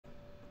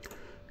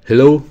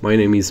Hello, my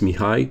name is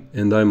Mihai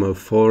and I'm a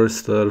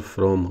forester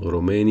from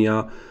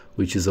Romania,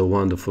 which is a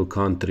wonderful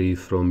country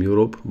from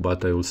Europe,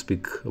 but I will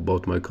speak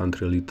about my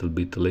country a little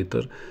bit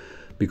later,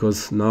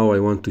 because now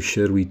I want to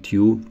share with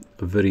you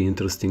a very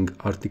interesting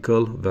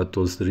article that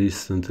was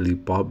recently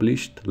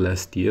published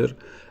last year,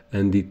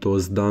 and it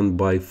was done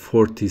by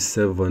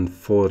 47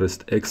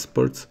 forest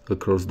experts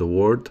across the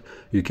world.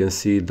 You can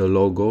see the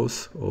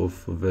logos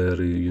of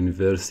their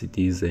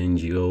universities,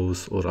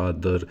 NGOs or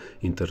other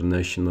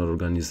international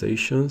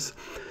organizations.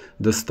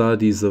 The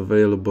study is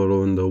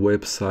available on the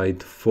website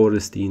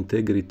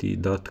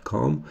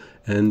forestintegrity.com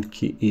and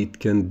it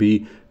can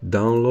be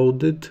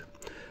downloaded,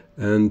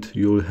 and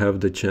you'll have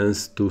the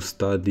chance to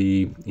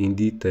study in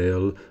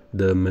detail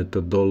the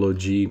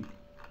methodology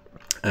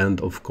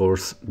and of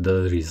course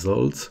the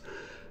results.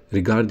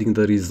 Regarding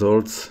the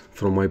results,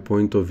 from my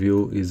point of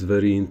view, is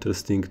very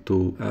interesting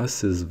to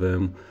assess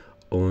them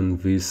on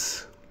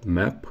this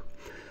map,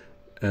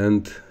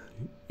 and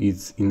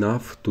it's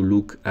enough to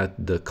look at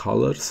the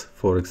colors.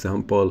 For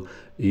example,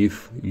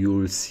 if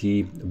you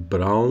see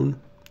brown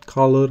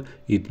color,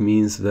 it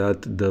means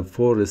that the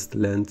forest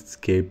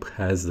landscape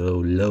has a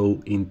low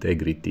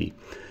integrity.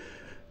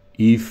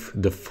 If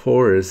the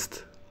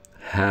forest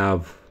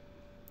have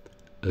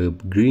a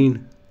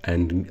green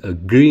and a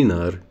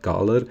greener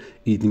color,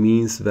 it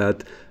means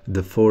that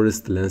the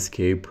forest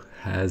landscape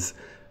has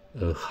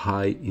a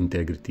high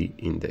integrity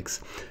index.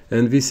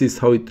 And this is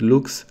how it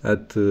looks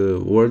at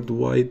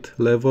worldwide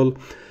level.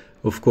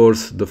 Of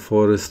course, the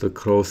forest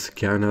across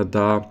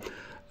Canada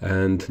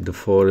and the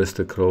forest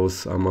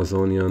across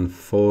Amazonian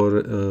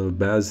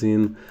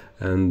basin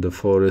and the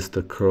forest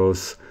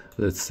across,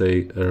 let's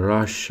say,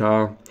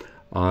 Russia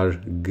are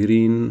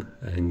green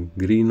and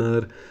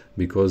greener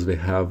because they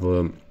have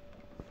a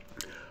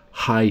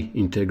high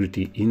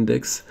integrity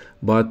index.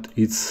 But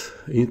it's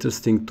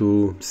interesting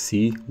to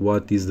see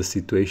what is the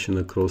situation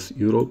across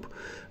Europe,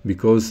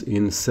 because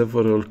in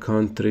several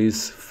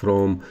countries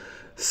from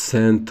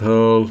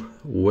Central,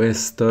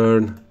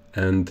 Western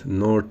and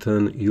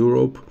Northern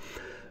Europe,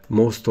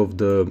 most of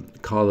the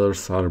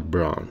colors are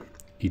brown.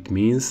 It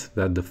means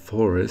that the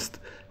forests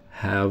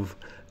have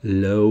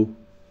low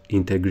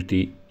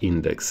integrity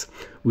index,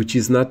 which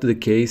is not the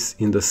case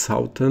in the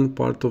southern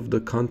part of the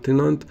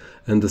continent,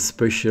 and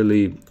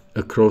especially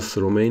across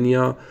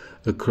Romania,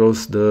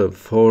 across the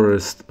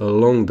forest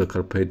along the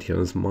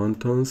Carpathian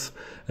Mountains.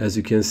 As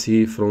you can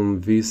see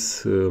from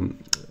this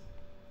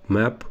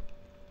map,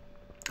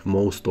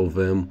 most of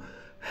them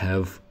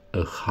have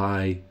a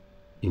high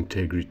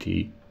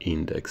integrity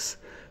index.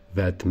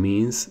 That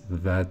means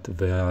that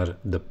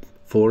the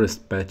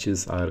forest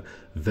patches are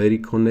very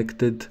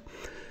connected,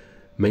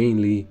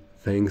 mainly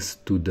thanks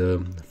to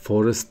the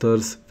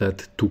foresters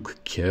that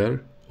took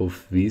care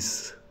of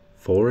this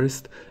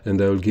forest.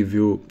 And I will give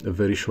you a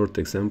very short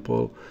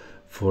example.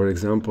 For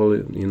example,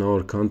 in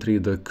our country,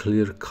 the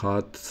clear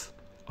cuts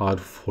are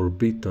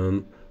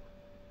forbidden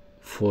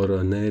for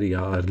an area,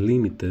 are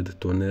limited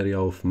to an area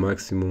of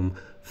maximum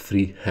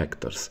 3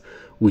 hectares,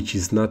 which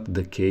is not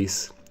the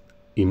case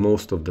in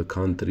most of the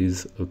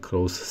countries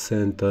across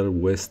Central,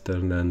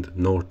 Western and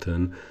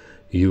Northern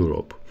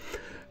Europe.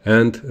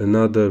 And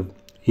another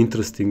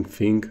interesting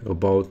thing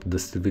about the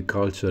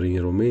silviculture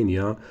in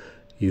Romania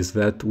is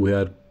that we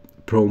are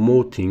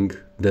promoting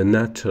the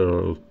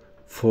natural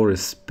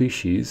forest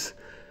species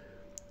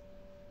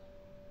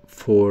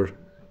for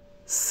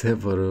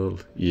several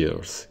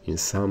years, in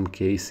some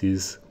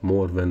cases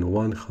more than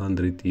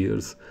 100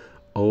 years.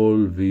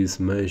 All these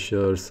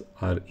measures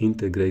are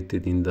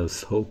integrated in the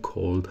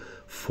so-called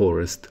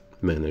forest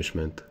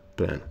management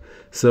plan.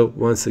 So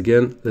once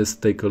again, let's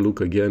take a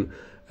look again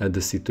at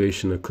the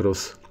situation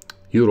across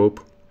Europe.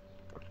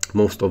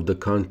 Most of the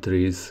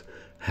countries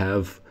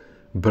have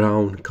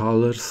brown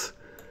colors.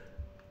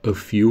 A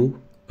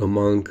few,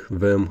 among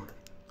them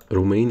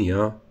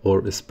Romania,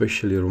 or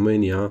especially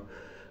Romania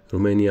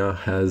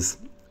has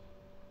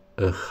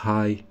a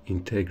high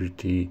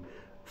integrity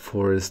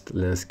forest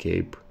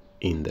landscape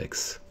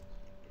index.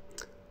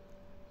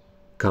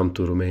 Come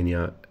to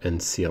Romania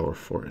and see our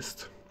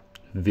forest.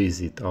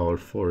 Visit our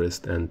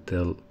forest and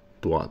tell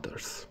to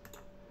others.